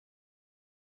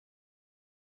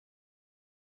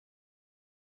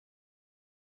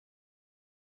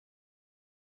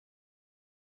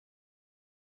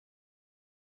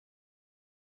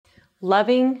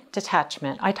Loving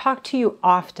detachment. I talk to you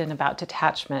often about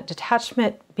detachment.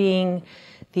 Detachment being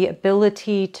the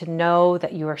ability to know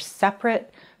that you are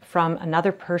separate from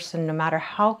another person, no matter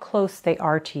how close they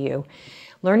are to you.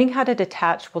 Learning how to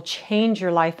detach will change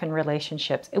your life and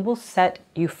relationships. It will set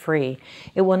you free.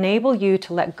 It will enable you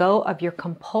to let go of your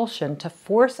compulsion to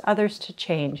force others to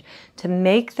change, to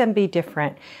make them be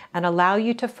different, and allow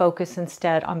you to focus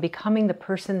instead on becoming the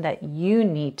person that you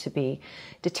need to be.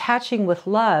 Detaching with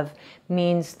love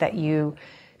means that you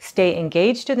stay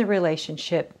engaged in the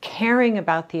relationship, caring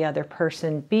about the other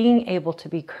person, being able to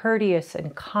be courteous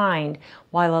and kind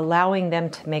while allowing them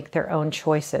to make their own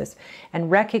choices, and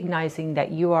recognizing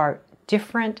that you are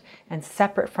different and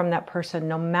separate from that person,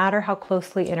 no matter how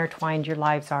closely intertwined your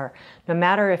lives are, no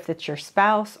matter if it's your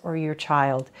spouse or your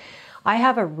child. I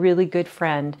have a really good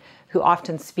friend who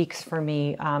often speaks for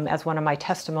me as one of my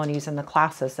testimonies in the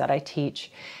classes that I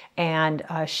teach, and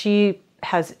she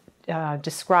has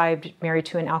described, married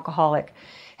to an alcoholic,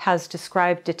 has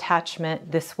described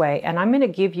detachment this way. And I'm going to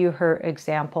give you her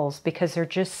examples because they're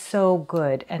just so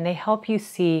good and they help you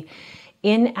see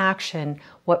in action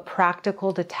what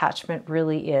practical detachment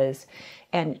really is.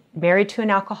 And married to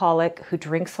an alcoholic who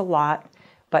drinks a lot,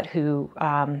 but who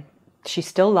she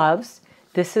still loves.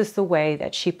 This is the way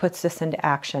that she puts this into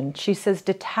action. She says,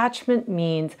 detachment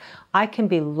means I can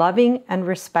be loving and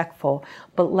respectful,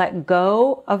 but let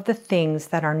go of the things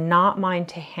that are not mine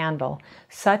to handle,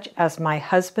 such as my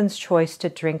husband's choice to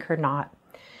drink or not.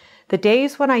 The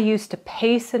days when I used to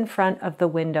pace in front of the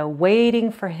window,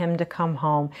 waiting for him to come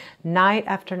home, night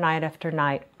after night after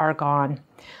night, are gone.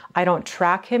 I don't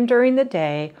track him during the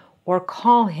day or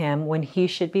call him when he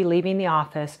should be leaving the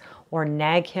office or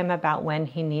nag him about when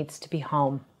he needs to be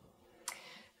home.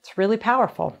 It's really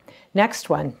powerful. Next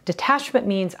one, detachment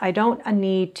means I don't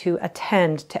need to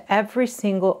attend to every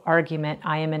single argument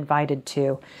I am invited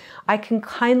to. I can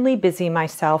kindly busy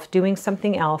myself doing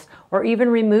something else or even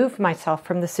remove myself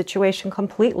from the situation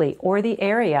completely or the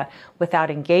area without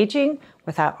engaging,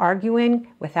 without arguing,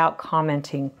 without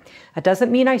commenting. It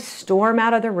doesn't mean I storm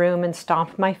out of the room and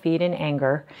stomp my feet in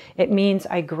anger. It means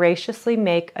I graciously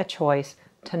make a choice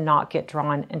to not get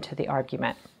drawn into the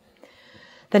argument.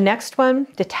 The next one,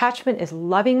 detachment is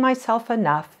loving myself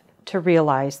enough to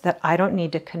realize that I don't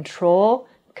need to control,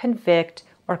 convict,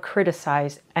 or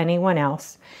criticize anyone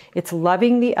else. It's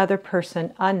loving the other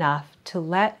person enough to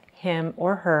let him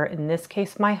or her, in this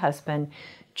case my husband,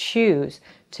 choose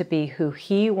to be who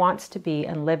he wants to be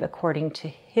and live according to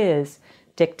his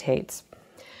dictates.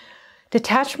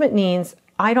 Detachment means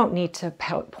I don't need to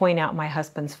point out my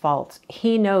husband's faults.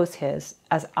 He knows his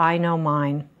as I know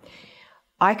mine.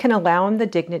 I can allow him the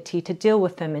dignity to deal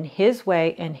with them in his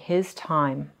way and his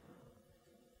time.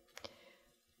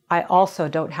 I also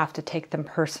don't have to take them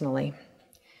personally.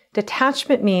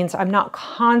 Detachment means I'm not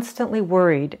constantly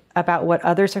worried about what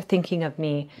others are thinking of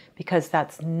me because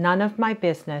that's none of my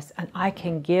business and I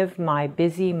can give my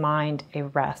busy mind a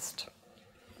rest.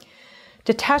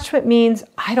 Detachment means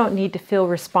I don't need to feel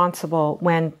responsible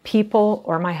when people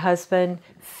or my husband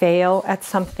fail at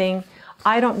something.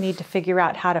 I don't need to figure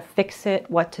out how to fix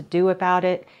it, what to do about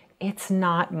it. It's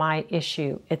not my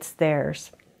issue, it's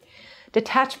theirs.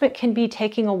 Detachment can be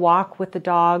taking a walk with the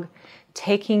dog,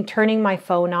 turning my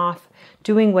phone off,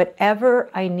 doing whatever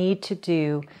I need to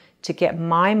do to get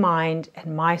my mind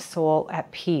and my soul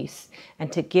at peace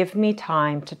and to give me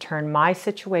time to turn my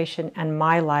situation and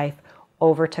my life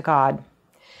over to God.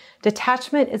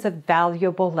 Detachment is a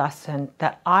valuable lesson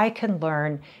that I can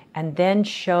learn and then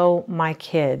show my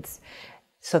kids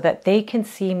so that they can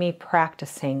see me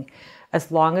practicing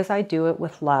as long as I do it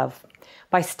with love.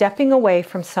 By stepping away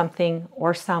from something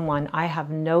or someone I have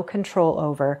no control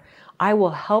over, I will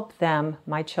help them,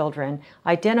 my children,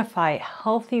 identify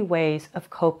healthy ways of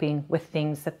coping with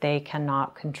things that they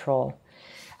cannot control.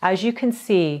 As you can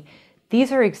see,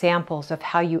 these are examples of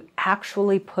how you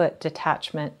actually put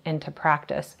detachment into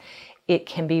practice. It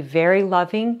can be very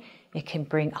loving. It can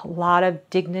bring a lot of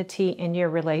dignity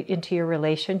into your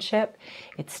relationship.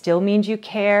 It still means you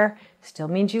care, still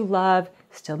means you love,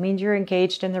 still means you're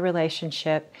engaged in the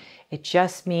relationship. It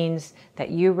just means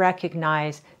that you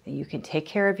recognize that you can take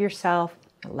care of yourself,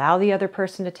 allow the other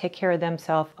person to take care of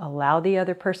themselves, allow the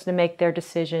other person to make their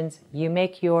decisions, you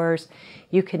make yours.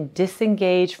 You can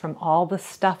disengage from all the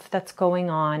stuff that's going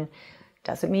on.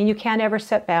 Doesn't mean you can't ever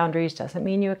set boundaries, doesn't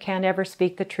mean you can't ever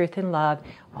speak the truth in love.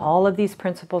 All of these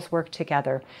principles work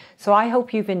together. So I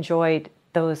hope you've enjoyed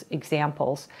those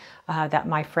examples that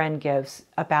my friend gives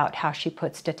about how she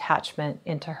puts detachment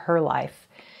into her life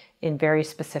in very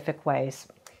specific ways.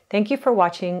 Thank you for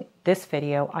watching this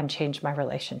video on Change My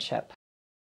Relationship.